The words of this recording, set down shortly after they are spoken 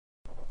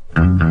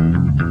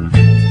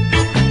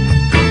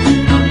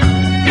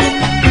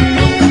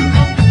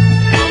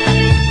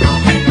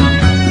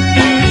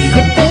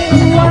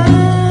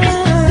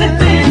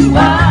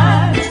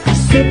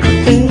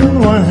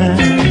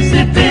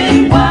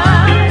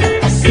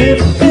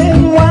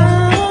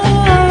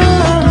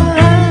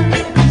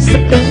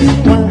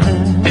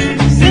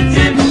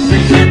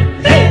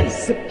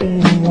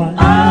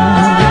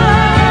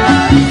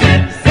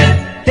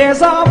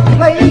There's a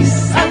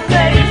place I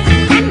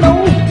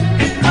know,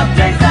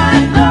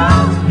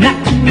 not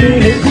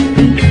many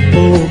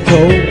people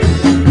go.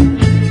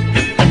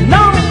 A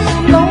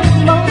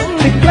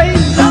lonely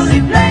place,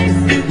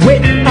 way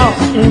out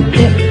in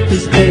empty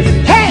space.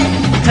 Hey,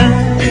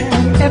 time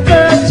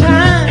after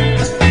time,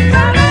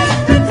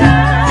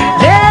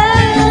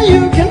 yeah,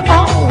 you can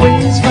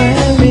always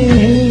find me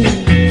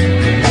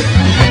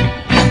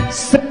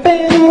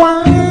sipping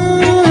wine.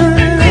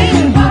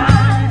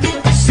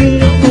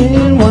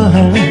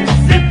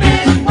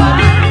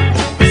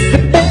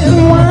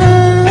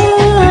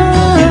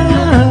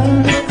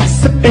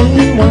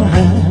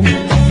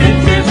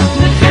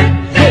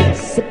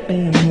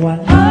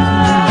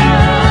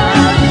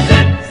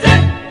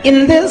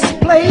 In this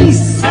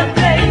place, I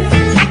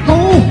go,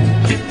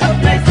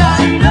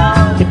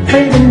 they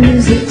play the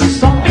music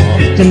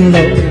soft and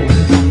low.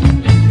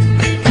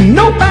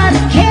 Nobody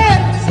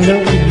cares,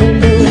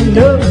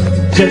 no,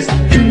 just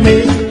to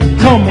make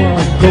come on,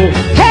 go.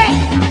 Hey,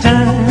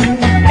 time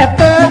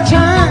after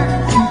time,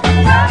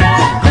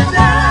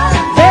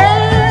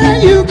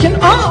 yeah, you can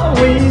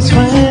always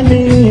find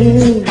me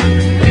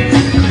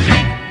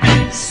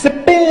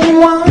sipping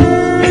wine.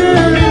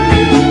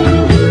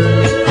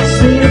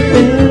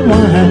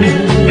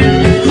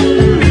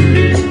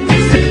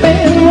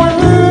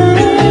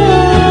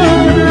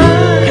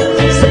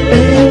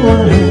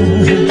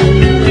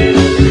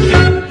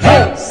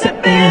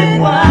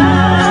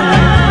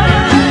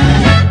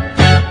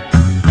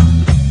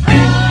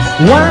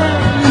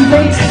 Wine,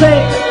 they say,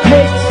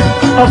 makes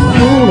a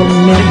fool of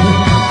me.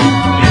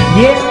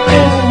 Yeah,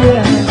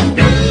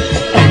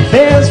 and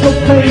there's no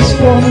place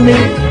for me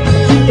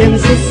in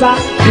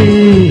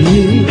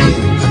society.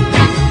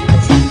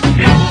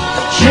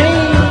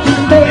 Shame,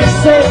 they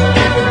say,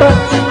 but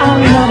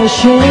I'm not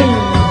ashamed.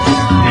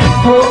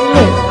 Oh,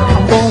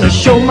 I'm gonna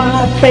show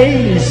my face.